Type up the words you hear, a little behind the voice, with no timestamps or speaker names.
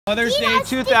Mother's Day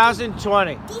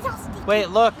 2020. Wait,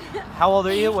 look. How old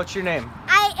are you? What's your name?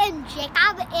 I am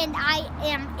Jacob and I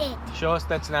am it. Show us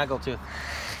that snaggletooth.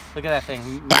 Look at that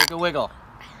thing. Make a wiggle.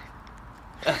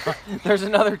 There's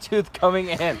another tooth coming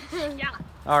in. Yeah.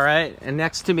 All right, and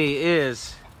next to me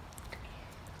is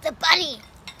The bunny.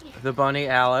 the bunny,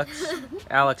 Alex.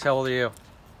 Alex, how old are you?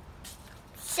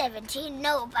 17.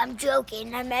 Nope, I'm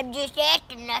joking. I'm just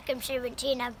acting like I'm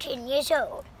 17. I'm 10 years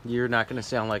old. You're not going to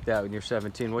sound like that when you're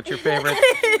 17. What's your favorite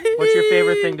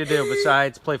thing to do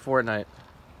besides play Fortnite?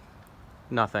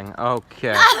 Nothing.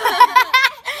 Okay.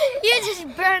 You just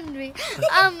burned me.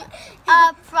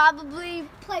 Probably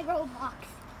play Roblox.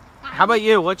 How about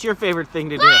you? What's your favorite thing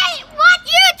to do? Wait, what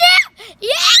you do?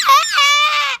 Yeah!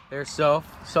 There's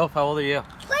Soph. Soph, how old are you?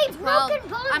 Play broken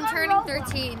bones I'm on turning Roblox.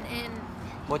 13 and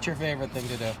What's your favorite thing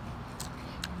to do?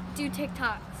 do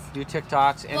TikToks. Do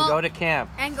TikToks and go to camp.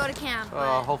 And go to camp.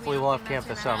 Oh, hopefully we'll have camp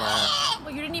this summer.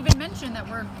 Well, you didn't even mention that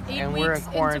we're 8 And weeks we're in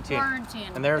quarantine. into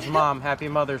quarantine. And there's Mom. Happy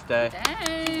Mother's Day.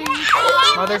 Dang.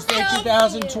 Mother's Day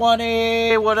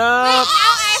 2020. What up? Wait, now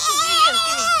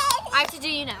I have to do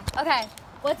you now. Okay.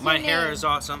 What's My your name? hair is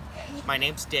awesome. My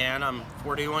name's Dan. I'm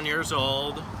 41 years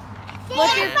old.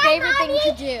 What's your favorite thing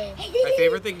to do? My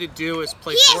favorite thing to do is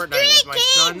play He has Fortnite 3 with my kids.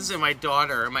 sons and my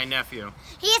daughter and my nephew.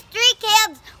 He has 3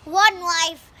 kids, 1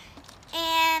 wife,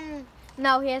 and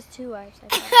No, he has 2 wives.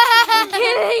 I'm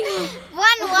kidding. 1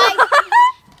 wife,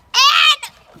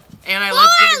 and And I love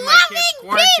giving my kids loving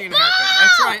quarantine people. haircuts.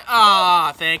 That's right.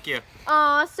 Aw, thank you.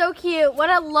 Aw, so cute. What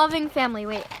a loving family.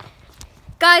 Wait.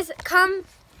 Guys, come.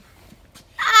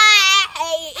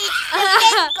 I eat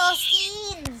physical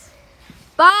scenes.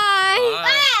 Bye.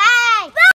 Bye. Bye.